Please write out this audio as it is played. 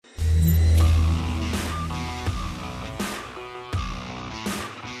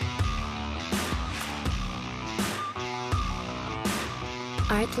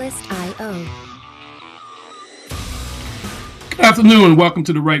Artlist.io. Good afternoon and welcome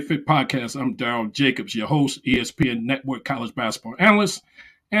to the Right Fit Podcast. I'm Darryl Jacobs, your host, ESPN Network College Basketball Analyst,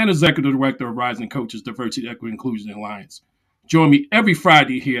 and Executive Director of Rising Coaches Diversity, Equity, Inclusion Alliance. Join me every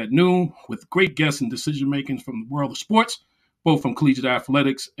Friday here at noon with great guests and decision-making from the world of sports, both from collegiate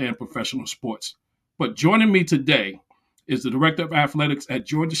athletics and professional sports. But joining me today is the Director of Athletics at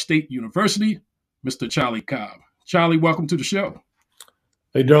Georgia State University, Mr. Charlie Cobb. Charlie, welcome to the show.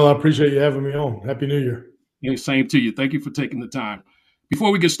 Hey, Darryl, I appreciate you having me on. Happy New Year. Yeah, same to you. Thank you for taking the time. Before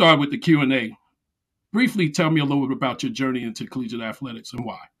we get started with the Q&A, briefly tell me a little bit about your journey into collegiate athletics and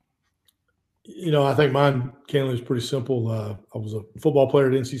why. You know, I think mine, candidly, is pretty simple. I was a football player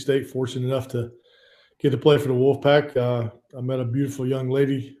at NC State, fortunate enough to get to play for the Wolfpack. I met a beautiful young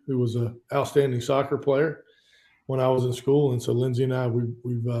lady who was an outstanding soccer player when I was in school, and so Lindsay and I,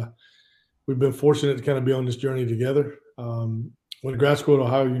 we've been fortunate to kind of be on this journey together. Went to grad school at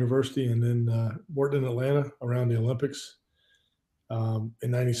Ohio University and then worked in Atlanta around the Olympics in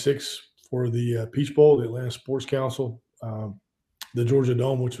 '96 for the Peach Bowl, the Atlanta Sports Council, the Georgia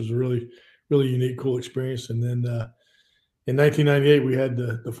Dome, which was a really, really unique, cool experience. And then in 1998, we had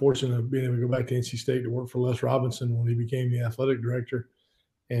the fortune of being able to go back to NC State to work for Les Robinson when he became the athletic director.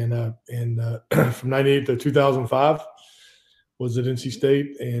 And from '98 to 2005, was at NC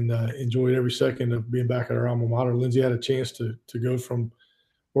State and enjoyed every second of being back at our alma mater. Lindsay had a chance to go from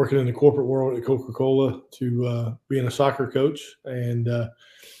working in the corporate world at Coca-Cola to being a soccer coach. And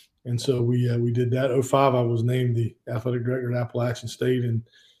so we did that. 2005, I was named the athletic director at Appalachian State and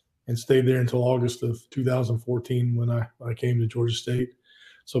stayed there until August of 2014 when I came to Georgia State.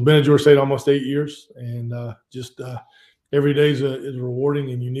 So I've been at Georgia State almost 8 years, and every day is a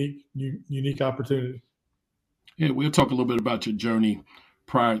rewarding and unique opportunity. Yeah, we'll talk a little bit about your journey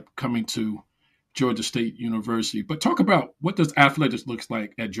prior coming to Georgia State University. But talk about what does athletics looks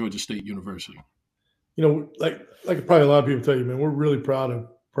like at Georgia State University? You know, like probably a lot of people tell you, man, we're really proud of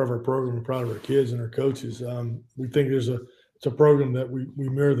our program. We're proud of our kids and our coaches. We think it's a program that we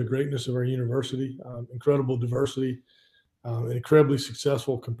mirror the greatness of our university, incredible diversity, an incredibly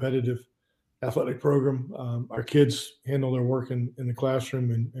successful, competitive athletic program. Our kids handle their work in the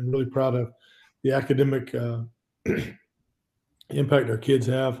classroom and really proud of the academic impact our kids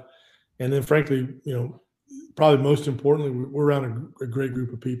have. And then frankly, you know, probably most importantly, we're around a great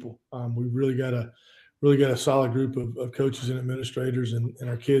group of people. We've really got a solid group of coaches and administrators, and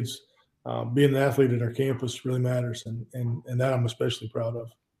our kids being an athlete at our campus really matters. And that I'm especially proud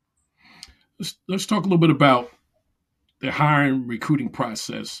of. Let's talk a little bit about the hiring recruiting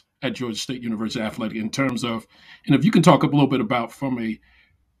process at Georgia State University Athletic in terms of, and if you can talk a little bit about from a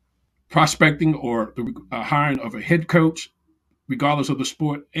prospecting or the hiring of a head coach, regardless of the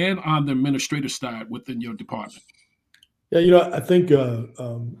sport, and on the administrative side within your department. Yeah, you know, I think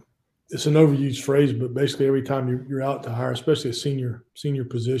it's an overused phrase, but basically every time you're out to hire, especially a senior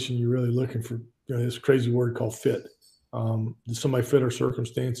position, you're really looking for, you know, this crazy word called fit. Does somebody fit our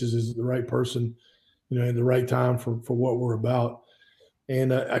circumstances? Is it the right person, you know, at the right time for what we're about?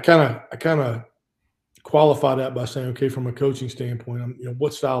 And I kind of qualify that by saying, okay, from a coaching standpoint, you know,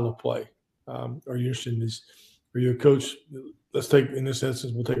 what style of play are you interested in? Are you a coach? Let's take, in this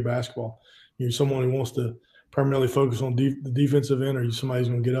instance, we'll take basketball. You're someone who wants to primarily focus on the defensive end, or are you somebody who's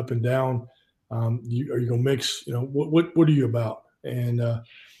going to get up and down? Are you going to mix? You know, what are you about? And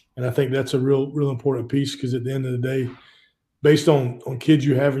I think that's a real important piece, because at the end of the day, based on kids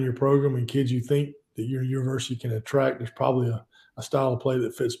you have in your program and kids you think that your university can attract, there's probably a style of play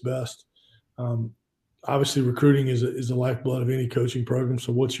that fits best. Obviously, recruiting is the lifeblood of any coaching program.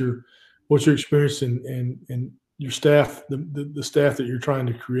 So what's your experience and your staff, the staff that you're trying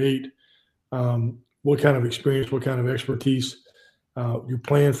to create? What kind of experience, what kind of expertise you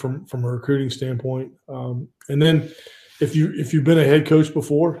plan from a recruiting standpoint? And then if you've been a head coach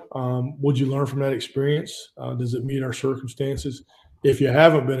before, what'd you learn from that experience? Does it meet our circumstances? If you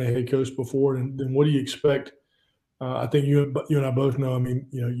haven't been a head coach before, then what do you expect? I think you and I both know, I mean,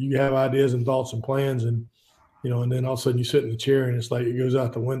 you know, you have ideas and thoughts and plans, and, you know, and then all of a sudden you sit in the chair and it's like it goes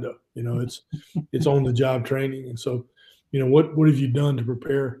out the window. You know, it's on the job training. And so, you know, what have you done to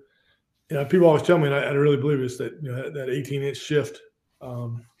prepare? You know, people always tell me, and I really believe it's that, you know, that 18-inch shift,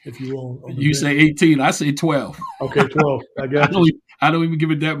 if you will. You say 18, I say 12. Okay, 12. I got you. I don't even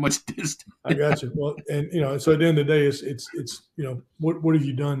give it that much distance. I got you. Well, and, you know, so at the end of the day, it's you know, what have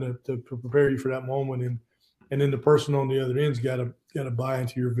you done to prepare you for that moment? And then the person on the other end's got to buy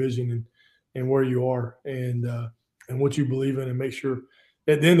into your vision and where you are and what you believe in, and make sure.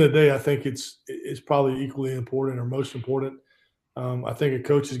 At the end of the day, I think it's probably equally important or most important. I think a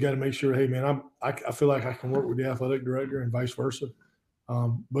coach has got to make sure, hey man, I feel like I can work with the athletic director and vice versa.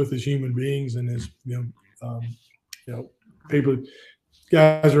 both as human beings and as people.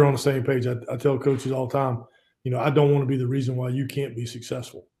 Guys are on the same page. I tell coaches all the time, I don't want to be the reason why you can't be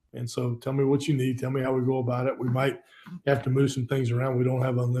successful. And so tell me what you need. Tell me how we go about it. We might have to move some things around. We don't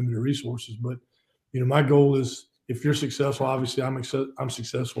have unlimited resources, but my goal is if you're successful, obviously I'm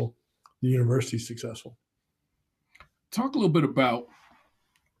successful. The university's successful. Talk a little bit about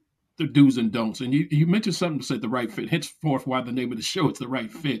the do's and don'ts. And you mentioned something to say the right fit. Henceforth, why the name of the show is The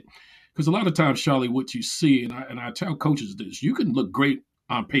Right Fit. Because a lot of times, Charlie, what you see, and I tell coaches this, you can look great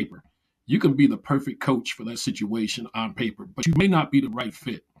on paper. You can be the perfect coach for that situation on paper, but you may not be the right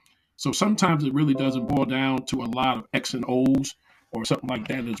fit. So sometimes it really doesn't boil down to a lot of X and O's or something like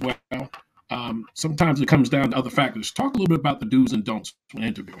that as well. Sometimes it comes down to other factors. Talk a little bit about the do's and don'ts when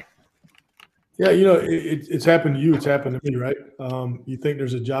interviewing. Yeah, it's happened to you. It's happened to me, right? You think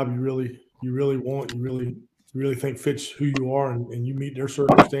there's a job you really want, you really think fits who you are, and you meet their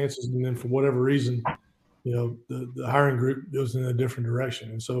circumstances, and then for whatever reason, the hiring group goes in a different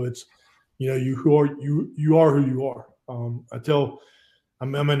direction, and so it's, you are who you are.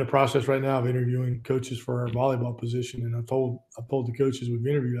 I'm in the process right now of interviewing coaches for our volleyball position, and I told the coaches we've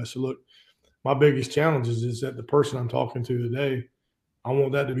interviewed, I said, look, my biggest challenge is that the person I'm talking to today, I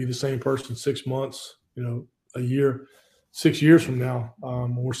want that to be the same person 6 months, a year, 6 years from now,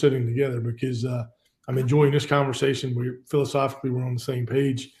 when we're sitting together, because I'm enjoying this conversation. We're on the same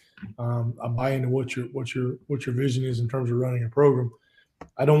page. I buy into what your vision is in terms of running a program.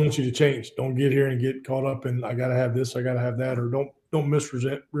 I don't want you to change. Don't get here and get caught up in I got to have this, I got to have that, or don't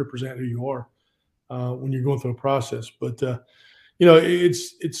misrepresent who you are when you're going through a process. But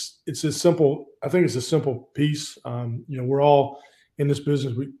it's a simple. I think it's a simple piece. We're all in this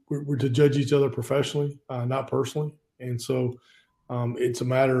business. We're to judge each other professionally, not personally, and so it's a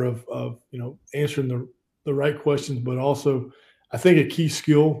matter of answering the right questions, but also I think a key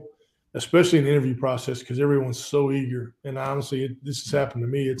skill, especially in the interview process, because everyone's so eager. And honestly, this has happened to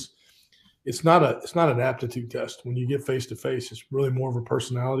me. It's not an aptitude test. When you get face to face, it's really more of a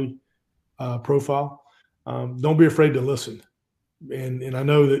personality profile. Don't be afraid to listen. And I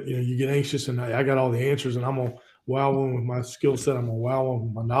know that you get anxious, and I got all the answers, and I'm gonna wow them with my skill set. I'm gonna wow them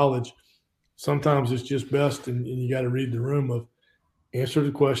with my knowledge. Sometimes it's just best, and you got to read the room of answer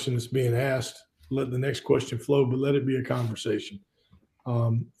the question that's being asked. Let the next question flow, but let it be a conversation.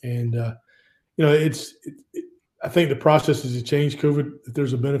 I think the process has changed. COVID, if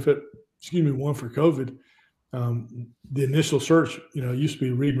there's a benefit, one for COVID, the initial search, used to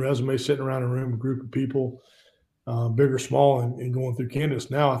be reading resumes, sitting around a room, a group of people, big or small, and going through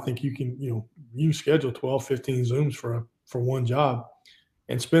candidates. Now I think you can schedule 12, 15 Zooms for one job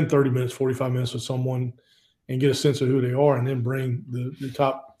and spend 30 minutes, 45 minutes with someone and get a sense of who they are, and then bring the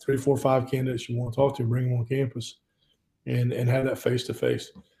top 3, 4, 5 candidates you want to talk to, bring them on campus and have that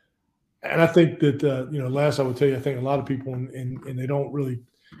face-to-face. And I think that, last I would tell you, I think a lot of people, and they don't really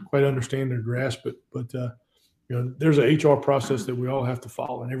quite understand or grasp it, but there's an HR process that we all have to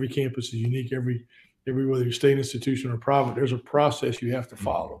follow, and every campus is unique. Every whether you're state institution or private, there's a process you have to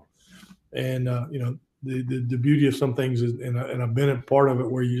follow. And, the beauty of some things is, and I've been a part of it,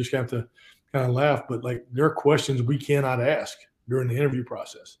 where you just have to kind of laugh, but like there are questions we cannot ask during the interview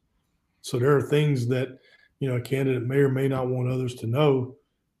process. So there are things that, a candidate may or may not want others to know.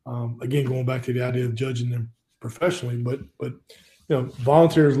 Again, going back to the idea of judging them professionally, but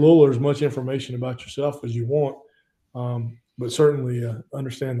volunteer as little or as much information about yourself as you want, but certainly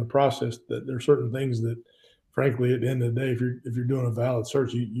understand the process, that there are certain things that, frankly, at the end of the day, if you're doing a valid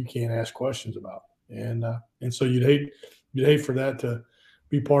search, you can't ask questions about, and so you'd hate for that to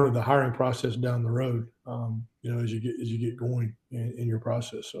be part of the hiring process down the road, as you get going in your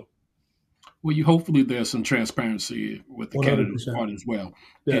process. So. Well, hopefully there's some transparency with the 100%. candidate part as well.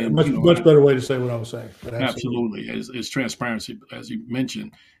 Yeah, and, much better way to say what I was saying. But absolutely, is transparency, as you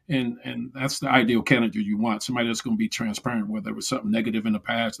mentioned, and that's the ideal candidate you want. Somebody that's going to be transparent, whether it was something negative in the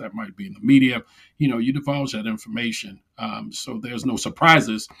past that might be in the media. You divulge that information, so there's no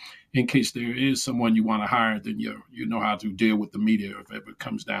surprises in case there is someone you want to hire. Then you know how to deal with the media if it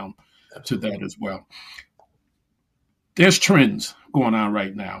comes down to that as well. There's trends going on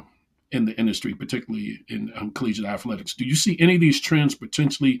right now in the industry, particularly in collegiate athletics. Do you see any of these trends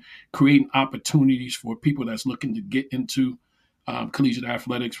potentially creating opportunities for people that's looking to get into collegiate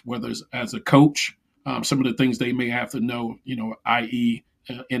athletics, whether it's as a coach, some of the things they may have to know, i.e.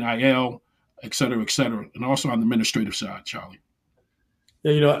 NIL, et cetera, and also on the administrative side, Charlie?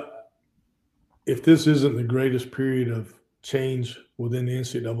 Yeah, if this isn't the greatest period of change within the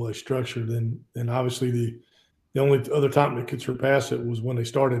NCAA structure, then obviously the only other time that could surpass it was when they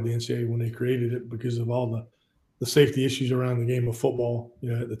started the NCAA, when they created it, because of all the safety issues around the game of football.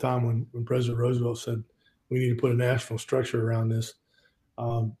 At the time when President Roosevelt said we need to put a national structure around this.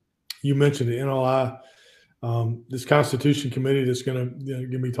 You mentioned the NLI, this Constitution Committee that's going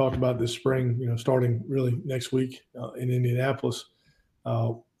to be talked about this spring. Starting really next week in Indianapolis.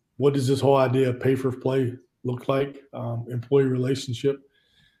 What does this whole idea of pay for play look like? Employee relationship.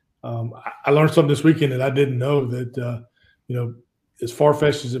 I learned something this weekend that I didn't know, that as far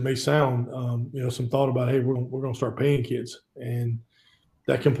fetched as it may sound, some thought about, hey, we're going to start paying kids, and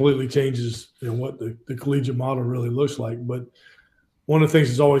that completely changes what the collegiate model really looks like. But one of the things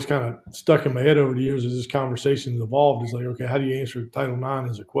that's always kind of stuck in my head over the years as this conversation has evolved is like, okay, how do you answer Title IX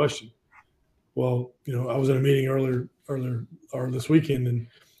as a question? Well, I was in a meeting earlier or this weekend, and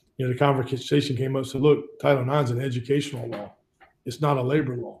the conversation came up. So look, Title IX is an educational law; it's not a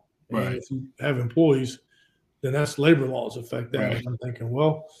labor law. Right. And if you have employees, then that's labor laws affect that. Right. And I'm thinking,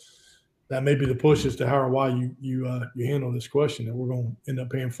 well, that may be the push as to how or why you handle this question. That we're going to end up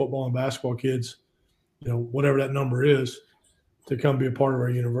paying football and basketball kids, whatever that number is, to come be a part of our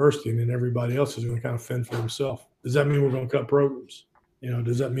university, and then everybody else is going to kind of fend for themselves. Does that mean we're going to cut programs?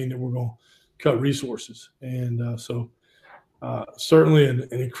 Does that mean that we're going to cut resources? And so certainly an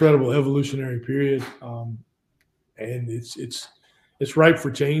incredible evolutionary period, and it's ripe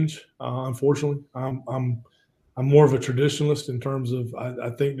for change. Unfortunately, I'm more of a traditionalist in terms of I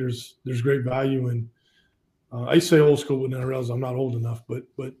think there's great value in. I say old school, but then I realize I'm not old enough. But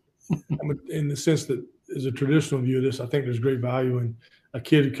I'm in the sense that as a traditional view of this, I think there's great value in a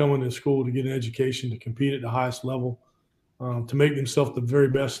kid coming to school to get an education, to compete at the highest level, to make themselves the very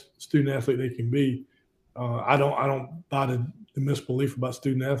best student athlete they can be. I don't buy the misbelief about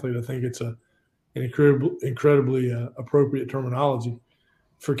student athlete. I think it's an incredibly appropriate terminology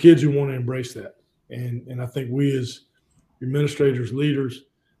for kids who want to embrace that. And I think we as administrators, leaders,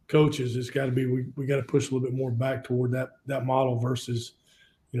 coaches, it's got to be we got to push a little bit more back toward that model versus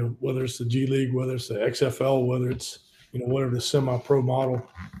whether it's the G League, whether it's the XFL, whether it's whatever the semi-pro model.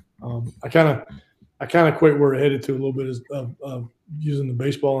 I kind of equate where we're headed to a little bit of using the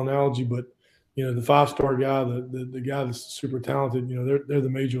baseball analogy, but the 5-star guy, the guy that's super talented, they're the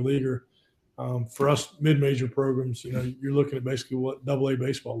major leaguer. For us mid-major programs, you're looking at basically what AA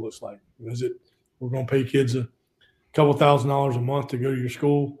baseball looks like. Is it we're going to pay kids a couple $1,000s a month to go to your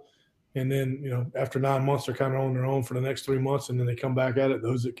school, and then after 9 months they're kind of on their own for the next 3 months, and then they come back at it.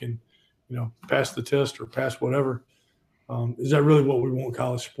 Those that can pass the test or pass whatever. Is that really what we want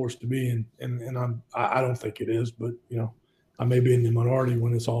college sports to be? And I don't think it is, but I may be in the minority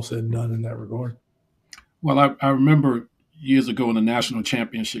when it's all said and done in that regard. Well, I remember years ago in the national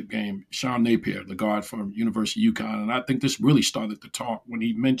championship game, Sean Napier, the guard from University of UConn, and I think this really started to talk when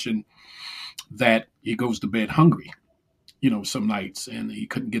he mentioned that he goes to bed hungry, some nights, and he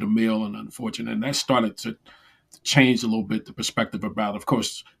couldn't get a meal, and unfortunately, and that started to change a little bit the perspective about, of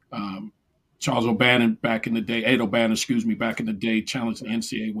course, Charles O'Bannon back in the day, Ed O'Bannon, back in the day, challenged the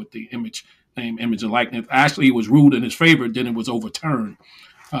NCAA with the image, and likeness. Actually, it was ruled in his favor, then it was overturned,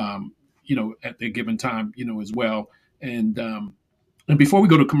 at the given time, as well. And before we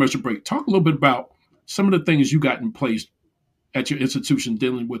go to commercial break, talk a little bit about some of the things you got in place at your institution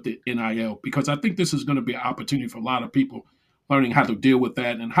dealing with the NIL, because I think this is going to be an opportunity for a lot of people learning how to deal with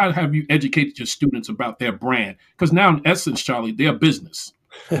that, and how have you educated your students about their brand? Because now, in essence, Charlie, they're a business.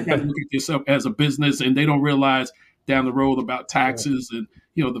 You got to look at yourself as a business, and they don't realize down the road about taxes and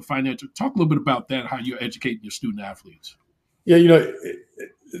the financial. Talk a little bit about that, how you're educating your student athletes. Yeah,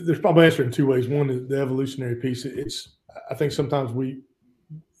 there's probably answer in two ways. One is the evolutionary piece. I think sometimes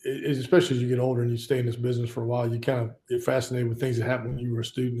especially as you get older and you stay in this business for a while, you kind of get fascinated with things that happened when you were a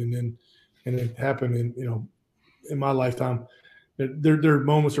student, and it happened in my lifetime. There are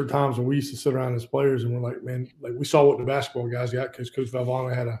moments or times when we used to sit around as players and we're like, man, like we saw what the basketball guys got because Coach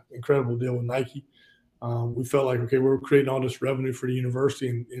Valvano had an incredible deal with Nike. We felt like, okay, we're creating all this revenue for the university,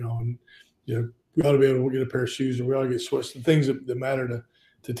 and we ought to be able to get a pair of shoes, or we ought to get sweats, the things that matter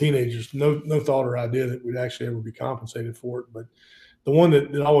to teenagers. No thought or idea that we'd actually ever be compensated for it. But the one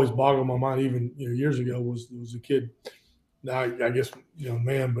that always boggled my mind, even years ago, was a kid. Now I guess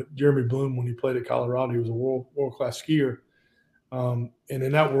but Jeremy Bloom, when he played at Colorado, he was a world-class skier. And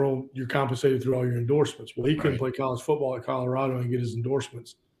in that world, you're compensated through all your endorsements. Well, he couldn't play college football at Colorado and get his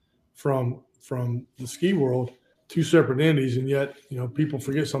endorsements from the ski world, two separate entities. And yet, people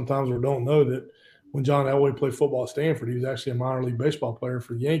forget sometimes or don't know that when John Elway played football at Stanford, he was actually a minor league baseball player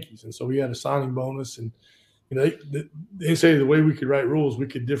for the Yankees. And so he had a signing bonus. And, they say the way we could write rules, we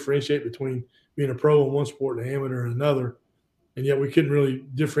could differentiate between being a pro in one sport and an amateur in another. And yet we couldn't really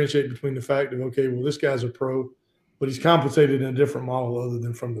differentiate between the fact of, okay, well, this guy's a pro, but he's compensated in a different model other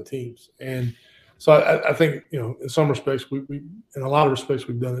than from the teams. And So I think, in some respects, in a lot of respects,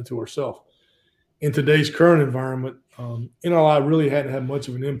 we've done it to ourselves. In today's current environment, NLI really hadn't had much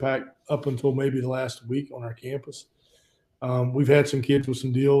of an impact up until maybe the last week on our campus. We've had some kids with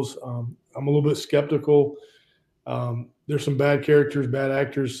some deals. I'm a little bit skeptical. There's some bad characters, bad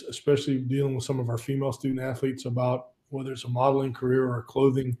actors, especially dealing with some of our female student athletes about whether it's a modeling career or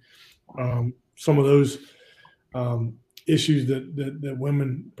clothing. Some of those issues that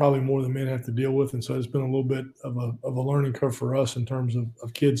women probably more than men have to deal with. And so it's been a little bit of a learning curve for us in terms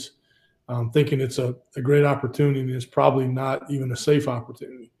of kids thinking it's a great opportunity, and it's probably not even a safe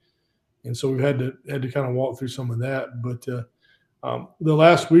opportunity. And so we've had to kind of walk through some of that. But the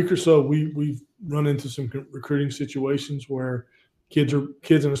last week or so, we've run into some recruiting situations where kids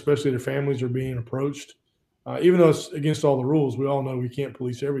and especially their families are being approached. Even though it's against all the rules, we all know we can't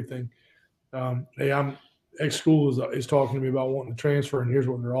police everything. Hey, ex-school is talking to me about wanting to transfer, and here's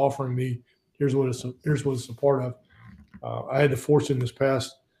what they're offering me. Here's what it's a part of. I had the fortune this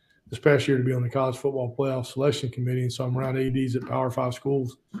past year to be on the college football playoff selection committee, and so I'm around ADs at Power 5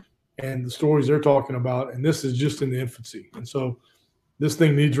 schools, and the stories they're talking about, and this is just in the infancy. And so this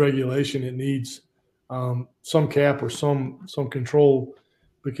thing needs regulation. It needs some cap or some control,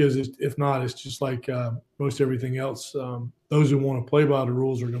 because if not, it's just like most everything else. Those who want to play by the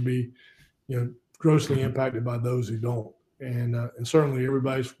rules are going to be, grossly impacted by those who don't. And certainly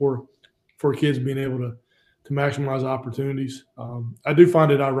everybody's for kids being able to maximize opportunities. I do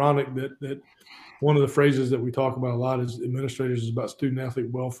find it ironic that one of the phrases that we talk about a lot as administrators is about student athlete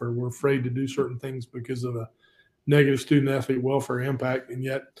welfare. We're afraid to do certain things because of a negative student athlete welfare impact, and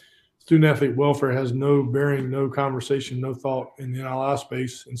yet student athlete welfare has no bearing, no conversation, no thought in the NLI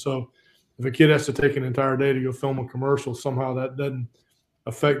space. And so if a kid has to take an entire day to go film a commercial, somehow that doesn't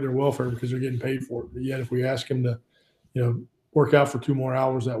affect their welfare because they're getting paid for it. But yet if we ask them to, work out for 2 more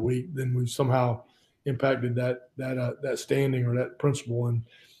hours that week, then we've somehow impacted that standing or that principle. And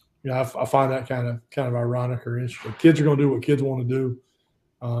I find that kind of ironic or interesting. Kids are going to do what kids want to do,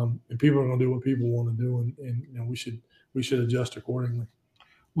 and people are going to do what people want to do, and we should adjust accordingly.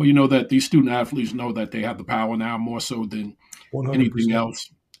 Well, that these student athletes know that they have the power now more so than 100%. Anything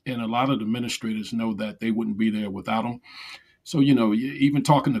else, and a lot of the administrators know that they wouldn't be there without them. So even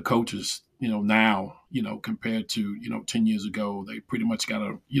talking to coaches, now, compared to 10 years ago, they pretty much got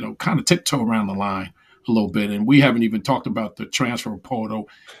to kind of tiptoe around the line a little bit, and we haven't even talked about the transfer portal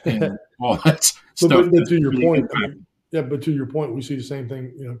and all that stuff. But to your point, but to your point, we see the same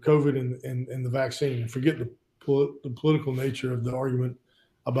thing. COVID and the vaccine. And forget the political nature of the argument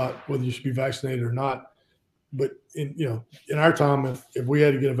about whether you should be vaccinated or not. But in our time, if we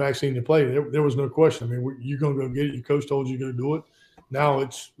had to get a vaccine to play, there was no question. I mean, you're going to go get it. Your coach told you to go do it. Now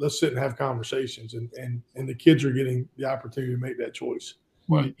it's let's sit and have conversations, and the kids are getting the opportunity to make that choice.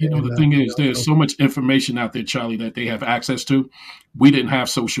 Well, the thing is, there's so much information out there, Charlie, that they have access to. We didn't have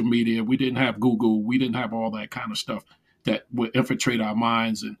social media. We didn't have Google. We didn't have all that kind of stuff that would infiltrate our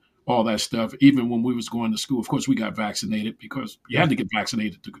minds and all that stuff. Even when we was going to school, of course, we got vaccinated because you had to get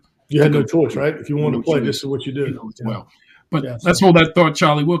vaccinated to. You had no choice, right? If you wanted to play, this is what you did. As well. But let's hold that thought,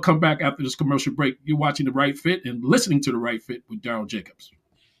 Charlie. We'll come back after this commercial break. You're watching The Right Fit and listening to The Right Fit with Darryl Jacobs.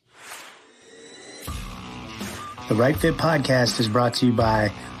 The Right Fit podcast is brought to you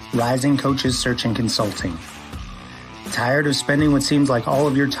by Rising Coaches Search and Consulting. Tired of spending what seems like all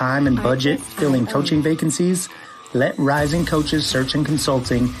of your time and budget filling coaching vacancies? Let Rising Coaches Search and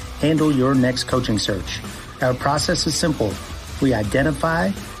Consulting handle your next coaching search. Our process is simple. We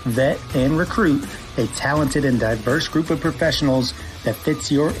identify, vet, and recruit a talented and diverse group of professionals that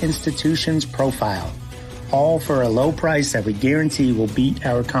fits your institution's profile, all for a low price that we guarantee will beat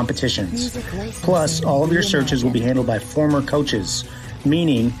our competitions. Plus, all of your searches will be handled by former coaches,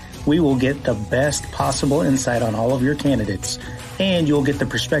 meaning we will get the best possible insight on all of your candidates, and you'll get the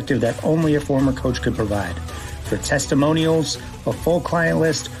perspective that only a former coach could provide. For testimonials, a full client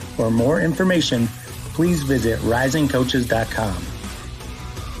list, or more information, please visit risingcoaches.com.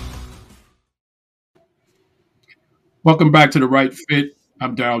 Welcome back to The Right Fit.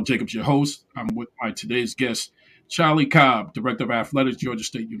 I'm Darryl Jacobs, your host. I'm with my today's guest, Charlie Cobb, Director of Athletics, Georgia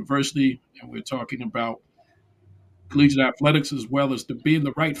State University, and we're talking about collegiate athletics as well as being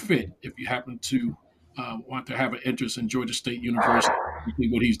the right fit if you happen to want to have an interest in Georgia State University,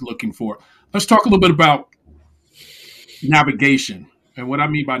 what he's looking for. Let's talk a little bit about navigation. And what I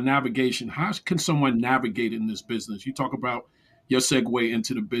mean by navigation, how can someone navigate in this business? You talk about your segue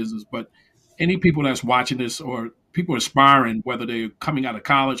into the business, but any people that's watching this or people aspiring, whether they're coming out of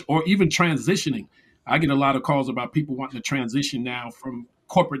college or even transitioning. I get a lot of calls about people wanting to transition now from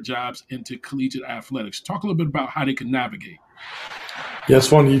corporate jobs into collegiate athletics. Talk a little bit about how they can navigate. Yeah, it's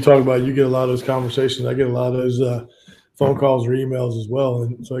funny you talk about. You get a lot of those conversations. I get a lot of those phone calls or emails as well,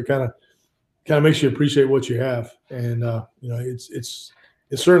 and so it kind of makes you appreciate what you have. And it's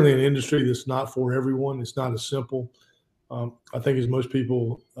certainly an industry that's not for everyone. It's not as simple. I think as most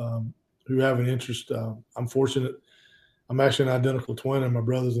people who have an interest, I'm fortunate. I'm actually an identical twin, and my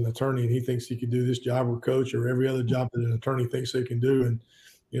brother's an attorney, and he thinks he could do this job or coach or every other job that an attorney thinks they can do. And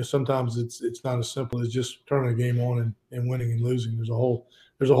sometimes it's not as simple as just turning a game on and winning and losing. There's a whole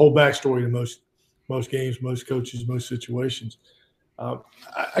backstory to most games, most coaches, most situations.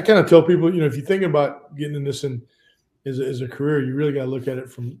 I kind of tell people, if you're thinking about getting in this as a career, you really got to look at it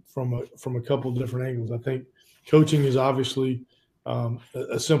from a couple of different angles. I think coaching is obviously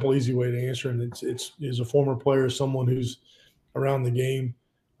a simple, easy way to answer, and it's as a former player, someone who's around the game,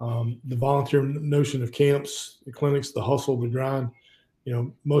 the volunteer notion of camps, the clinics, the hustle, the grind.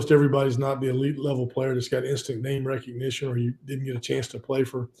 Most everybody's not the elite level player that's got instant name recognition, or you didn't get a chance to play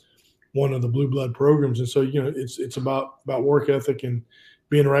for one of the blue blood programs. And so, it's about work ethic and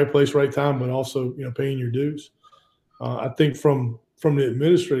being in the right place, right time, but also, paying your dues. I think from the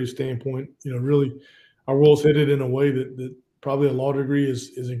administrative standpoint, really our world's headed in a way that probably a law degree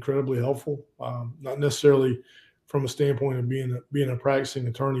is incredibly helpful. Not necessarily from a standpoint of being a practicing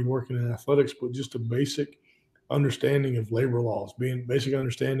attorney working in athletics, but just a basic understanding of labor laws, basic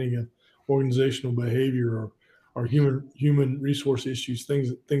understanding of organizational behavior or human resource issues, things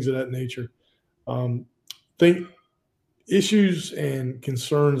of that nature. Think issues and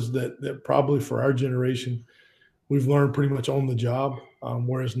concerns that probably for our generation we've learned pretty much on the job,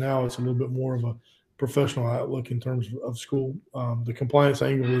 whereas now it's a little bit more of a professional outlook in terms of school. The compliance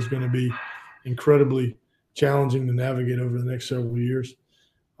angle is going to be incredibly challenging to navigate over the next several years.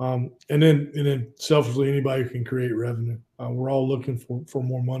 And then selfishly, anybody who can create revenue. We're all looking for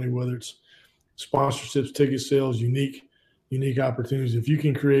more money, whether it's sponsorships, ticket sales, unique opportunities. If you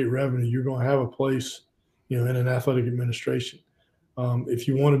can create revenue, you're going to have a place, in an athletic administration. If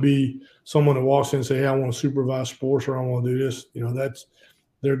you want to be someone that walks in and say, "Hey, I want to supervise sports," or "I want to do this,"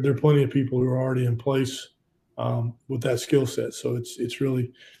 there are plenty of people who are already in place with that skill set. So it's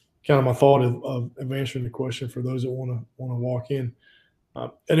really kind of my thought of answering the question for those that want to walk in.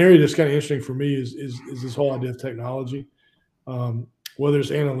 An area that's kind of interesting for me is this whole idea of technology, whether it's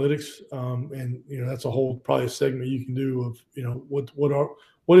analytics, and that's a whole probably a segment you can do of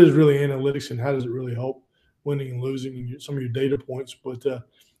what is really analytics and how does it really help winning and losing and some of your data points. But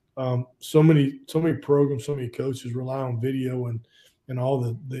so many programs, so many coaches rely on video and all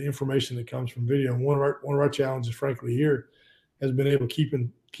the information that comes from video. And one of our challenges, frankly, here has been able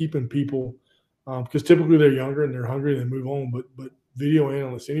to keeping people because typically they're younger and they're hungry and they move on. But video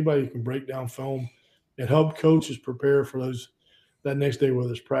analysts, anybody who can break down film and help coaches prepare for that next day, whether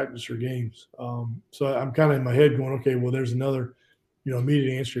it's practice or games. So I'm kind of in my head going, okay, well, there's another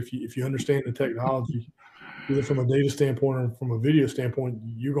immediate answer. If you understand the technology, either from a data standpoint or from a video standpoint,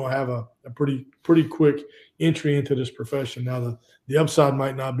 you're going to have a pretty quick entry into this profession. Now, the upside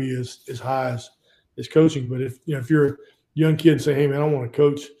might not be as high as coaching, but if you're a young kid and say, "Hey, man, I want to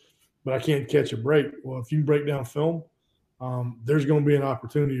coach, but I can't catch a break." Well, if you can break down film, there's going to be an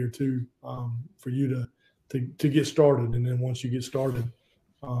opportunity or two for you to get started, and then once you get started,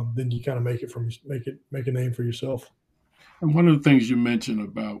 then you kind of make a name for yourself. And one of the things you mentioned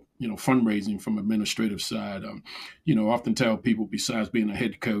about, fundraising from administrative side, often tell people besides being a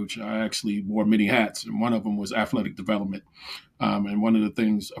head coach, I actually wore many hats, and one of them was athletic development. And one of the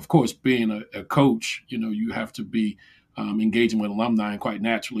things, of course, being a coach, you have to be engaging with alumni, and quite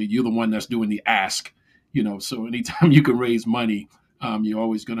naturally, you're the one that's doing the ask, so anytime you can raise money, you're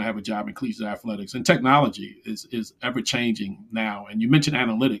always going to have a job in collegiate athletics. And technology is ever changing now. And you mentioned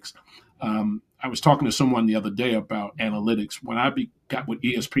analytics. I was talking to someone the other day about analytics. When I got with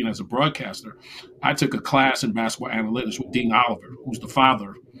ESPN as a broadcaster, I took a class in basketball analytics with Dean Oliver, who's the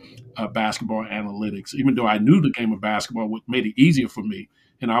father of basketball analytics. Even though I knew the game of basketball, what made it easier for me,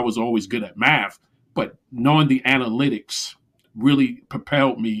 and I was always good at math, but knowing the analytics really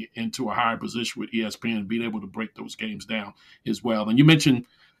propelled me into a higher position with ESPN, being able to break those games down as well. And you mentioned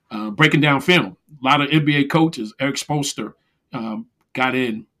breaking down film. A lot of NBA coaches, Eric Spoelstra, got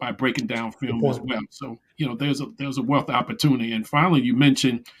in by breaking down film as well. So, there's a wealth of opportunity. And finally, you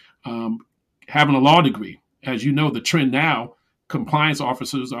mentioned having a law degree. As you know, the trend now, compliance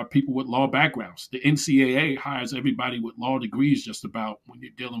officers are people with law backgrounds. The NCAA hires everybody with law degrees just about when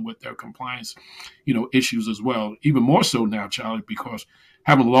you're dealing with their compliance, issues as well. Even more so now, Charlie, because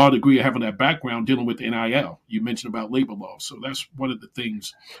having a law degree or having that background dealing with NIL, you mentioned about labor law. So that's one of the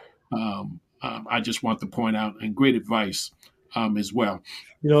things I just want to point out, and great advice as well.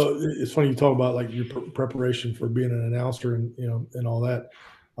 It's funny you talk about like your preparation for being an announcer and all that.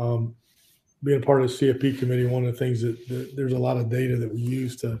 Being a part of the CFP committee, one of the things that there's a lot of data that we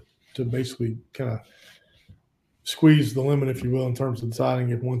use to basically kind of squeeze the limit, if you will, in terms of deciding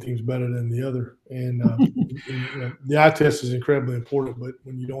if one team's better than the other. And the eye test is incredibly important, but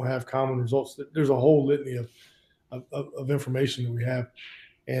when you don't have common results, there's a whole litany of information that we have.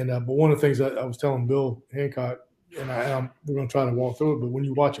 And but one of the things I was telling Bill Hancock, and we're going to try to walk through it, but when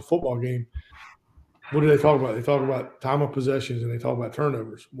you watch a football game, what do they talk about? They talk about time of possessions and they talk about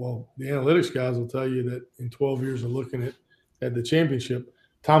turnovers. Well, the analytics guys will tell you that in 12 years of looking at the championship,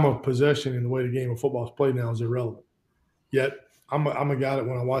 time of possession and the way the game of football is played now is irrelevant. Yet I'm a guy that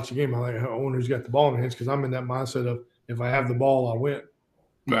when I watch a game, I like I wonder who's got the ball in their hands because I'm in that mindset of if I have the ball, I win.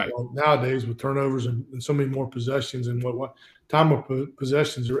 Right. Well, nowadays with turnovers and so many more possessions and what time of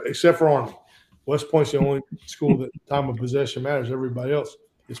possessions, except for Army. West Point's the only school that time of possession matters. Everybody else,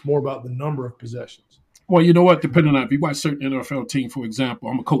 it's more about the number of possessions. Well, you know what? Depending on if you watch certain NFL team, for example,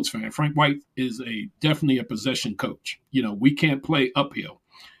 I'm a Colts fan. Frank White is definitely a possession coach. We can't play uphill.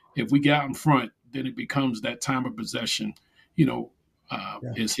 If we get out in front, then it becomes that time of possession.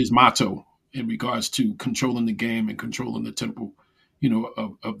 Is his motto in regards to controlling the game and controlling the tempo,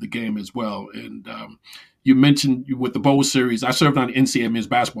 of the game as well. And you mentioned with the bowl series, I served on the NCAA men's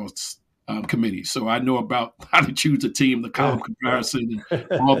basketball committee, so I know about how to choose a team, the column comparison, and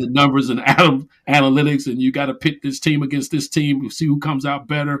all the numbers and analytics. And you got to pit this team against this team to see who comes out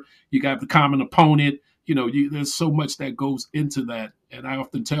better. You got the common opponent. There's so much that goes into that, and I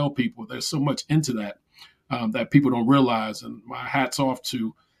often tell people there's so much into that that people don't realize. And my hat's off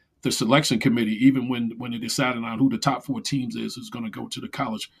to the selection committee, even when they decided on who the top 4 teams is going to go to the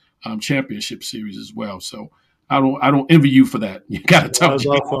college championship series as well. So I don't envy you for that. You got to tell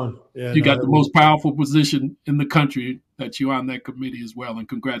me. Fun. Yeah, you got the most powerful position in the country that you're on that committee as well, and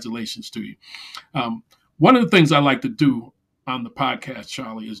congratulations to you. One of the things I like to do on the podcast,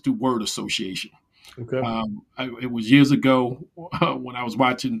 Charlie, is do word association. Okay. It was years ago when I was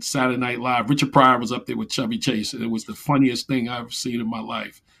watching Saturday Night Live. Richard Pryor was up there with Chevy Chase, and it was the funniest thing I've ever seen in my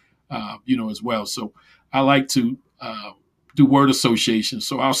life, as well. So I like to do word association.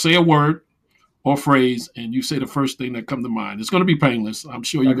 So I'll say a word or phrase, and you say the first thing that comes to mind. It's going to be painless. I'm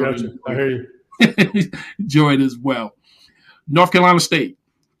sure you're going to enjoy it as well. North Carolina State.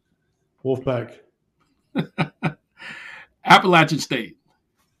 Wolfpack. Appalachian State.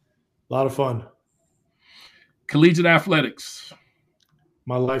 A lot of fun. Collegiate athletics.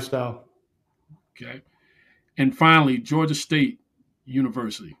 My lifestyle. Okay. And finally, Georgia State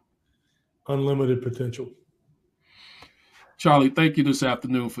University. Unlimited potential. Charlie, thank you this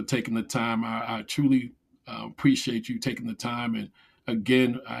afternoon for taking the time. I truly appreciate you taking the time. And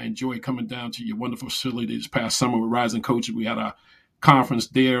again, I enjoy coming down to your wonderful facility this past summer with Rising Coaches. We had a conference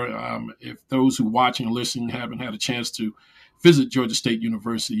there. If those who are watching or listening haven't had a chance to visit Georgia State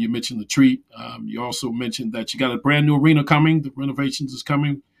University, you mentioned the treat. You also mentioned that you got a brand new arena coming. The renovations is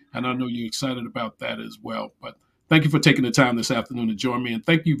coming. And I know you're excited about that as well. But thank you for taking the time this afternoon to join me. And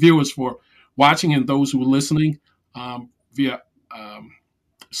thank you, viewers, for watching and those who are listening via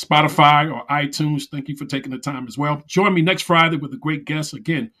Spotify or iTunes. Thank you for taking the time as well. Join me next Friday with a great guest,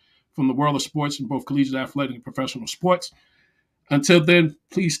 again, from the world of sports in both collegiate athletic and professional sports. Until then,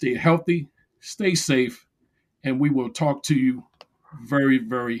 please stay healthy, stay safe, and we will talk to you very,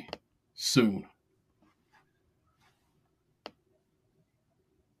 very soon.